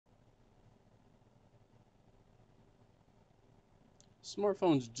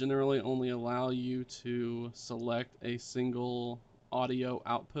Smartphones generally only allow you to select a single audio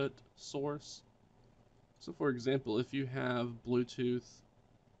output source. So for example, if you have Bluetooth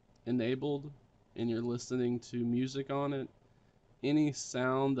enabled and you're listening to music on it, any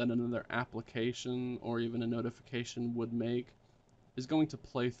sound that another application or even a notification would make is going to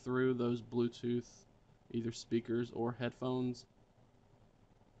play through those Bluetooth either speakers or headphones.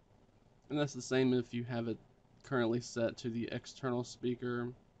 And that's the same if you have it currently set to the external speaker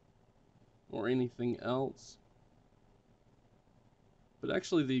or anything else. But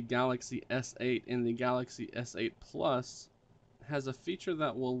actually the Galaxy S8 and the Galaxy S8 Plus has a feature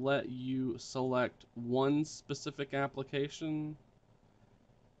that will let you select one specific application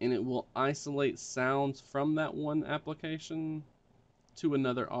and it will isolate sounds from that one application to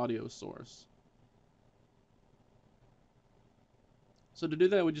another audio source. So to do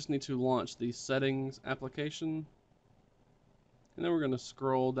that, we just need to launch the settings application. And then we're going to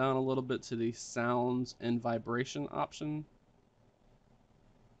scroll down a little bit to the sounds and vibration option.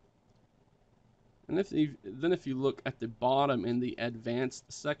 And if you look at the bottom in the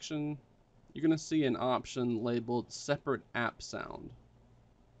advanced section, you're going to see an option labeled separate app sound.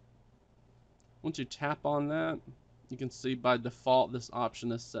 Once you tap on that, you can see by default this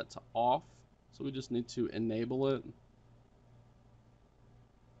option is set to off. So we just need to enable it.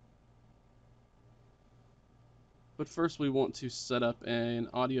 But first we want to set up an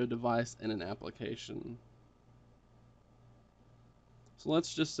audio device in an application. So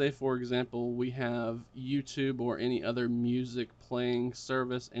let's just say, for example, we have YouTube or any other music playing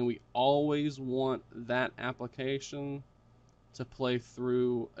service and we always want that application to play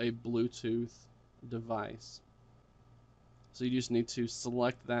through a Bluetooth device. So you just need to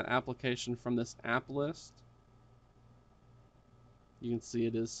select that application from this app list. You can see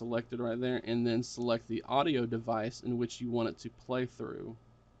it is selected right there, and then select the audio device in which you want it to play through.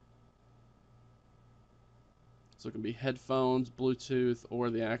 So it can be headphones, Bluetooth, or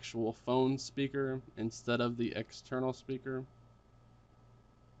the actual phone speaker instead of the external speaker.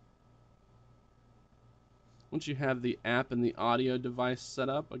 Once you have the app and the audio device set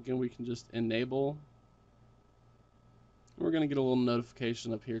up, again, we can just enable. We're going to get a little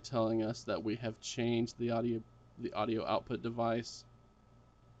notification up here telling us that we have changed the audio output device.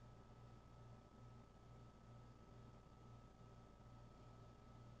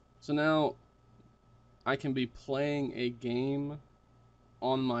 So now I can be playing a game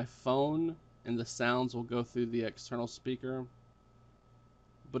on my phone and the sounds will go through the external speaker.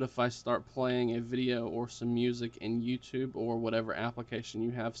 But if I start playing a video or some music in YouTube or whatever application you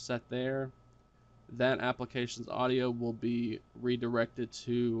have set there, that application's audio will be redirected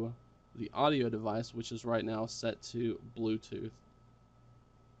to the audio device, which is right now set to Bluetooth.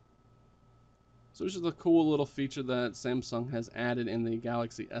 So this is a cool little feature that Samsung has added in the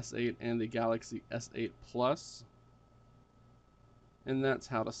Galaxy S8 and the Galaxy S8 Plus. And that's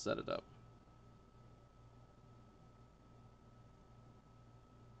how to set it up.